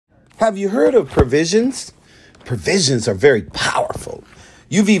Have you heard of provisions? Provisions are very powerful.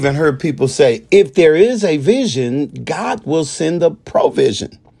 You've even heard people say, if there is a vision, God will send a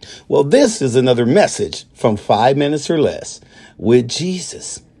provision. Well, this is another message from 5 Minutes or Less with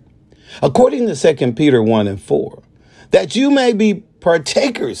Jesus. According to 2 Peter 1:4, that you may be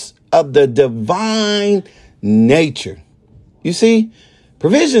partakers of the divine nature. You see,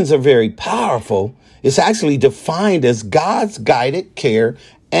 provisions are very powerful. It's actually defined as God's guided care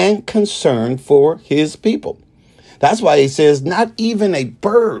and concern for his people. That's why he says not even a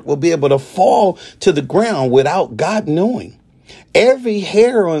bird will be able to fall to the ground without God knowing. Every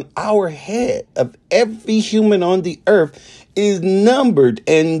hair on our head of every human on the earth is numbered,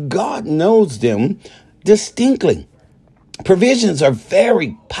 and God knows them distinctly. Provisions are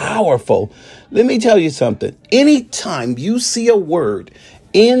very powerful. Let me tell you something. Anytime you see a word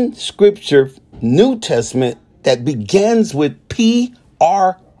in Scripture, New Testament, that begins with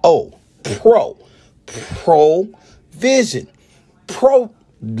P-R-O, provision. Pro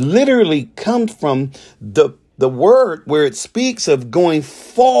literally comes from the word where it speaks of going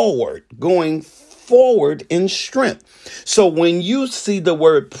forward in strength. So when you see the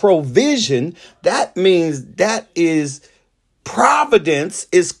word provision, that means that is providence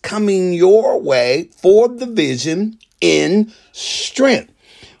is coming your way for the vision in strength.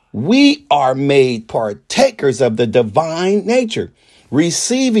 We are made partakers of the divine nature,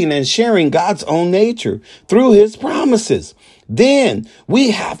 receiving and sharing God's own nature through his promises. Then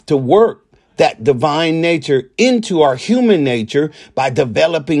we have to work that divine nature into our human nature by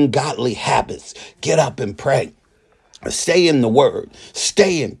developing godly habits. Get up and pray. Stay in the word,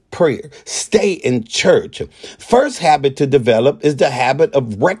 stay in prayer, stay in church. First habit to develop is the habit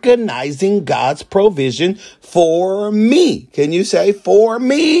of recognizing God's provision for me. Can you say for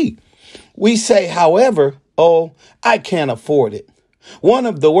me? We say, however, oh, I can't afford it. One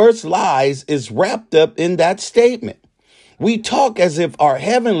of the worst lies is wrapped up in that statement. We talk as if our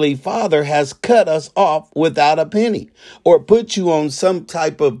Heavenly Father has cut us off without a penny or put you on some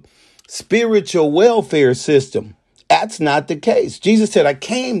type of spiritual welfare system. That's not the case. Jesus said, I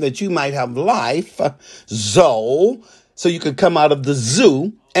came that you might have life, so you could come out of the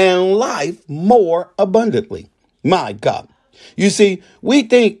zoo and life more abundantly. My God. You see, we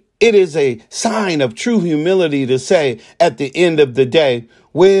think it is a sign of true humility to say at the end of the day,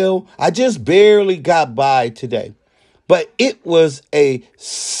 well, I just barely got by today. But it was a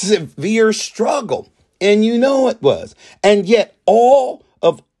severe struggle. And you know it was. And yet all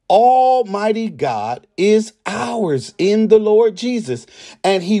of Almighty God is ours in the Lord Jesus,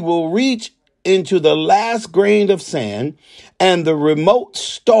 and he will reach into the last grain of sand and the remote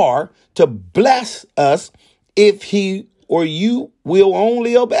star to bless us if he or you will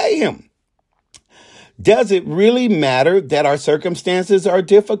only obey him. Does it really matter that our circumstances are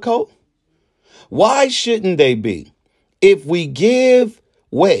difficult? Why shouldn't they be? If we give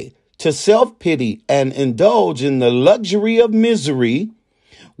way to self-pity and indulge in the luxury of misery,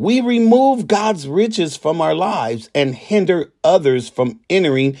 we remove God's riches from our lives and hinder others from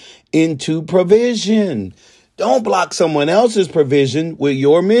entering into provision. Don't block someone else's provision with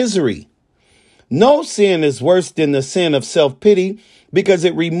your misery. No sin is worse than the sin of self-pity because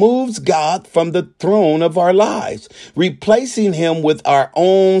it removes God from the throne of our lives, replacing him with our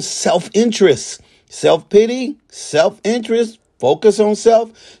own self-interest. Self-pity, self-interest, focus on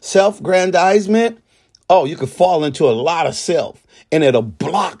self-grandizement. Oh, you could fall into a lot of self. And it'll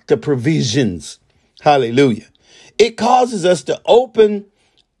block the provisions. Hallelujah. It causes us to open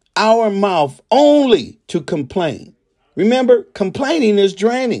our mouth only to complain. Remember, complaining is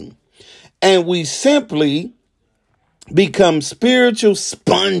draining. And we simply become spiritual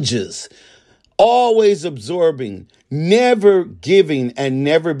sponges, always absorbing, never giving, and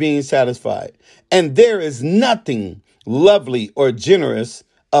never being satisfied. And there is nothing lovely or generous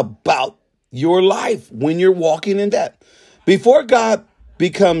about your life when you're walking in that. Before God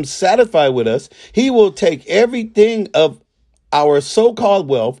becomes satisfied with us, he will take everything of our so-called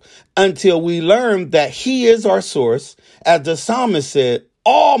wealth until we learn that he is our source. As the psalmist said,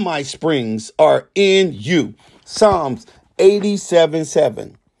 all my springs are in you. Psalms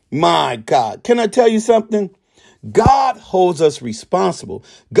 87:7. My God, can I tell you something? God holds us responsible.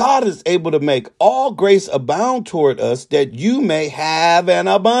 God is able to make all grace abound toward us that you may have an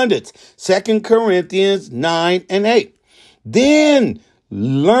abundance. 2 Corinthians 9:8. Then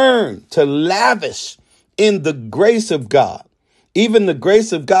learn to lavish in the grace of God, even the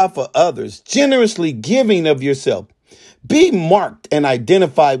grace of God for others, generously giving of yourself. Be marked and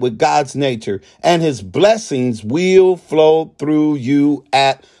identified with God's nature, and his blessings will flow through you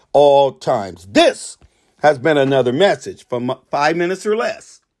at all times. This has been another message from 5 Minutes or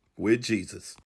Less with Jesus.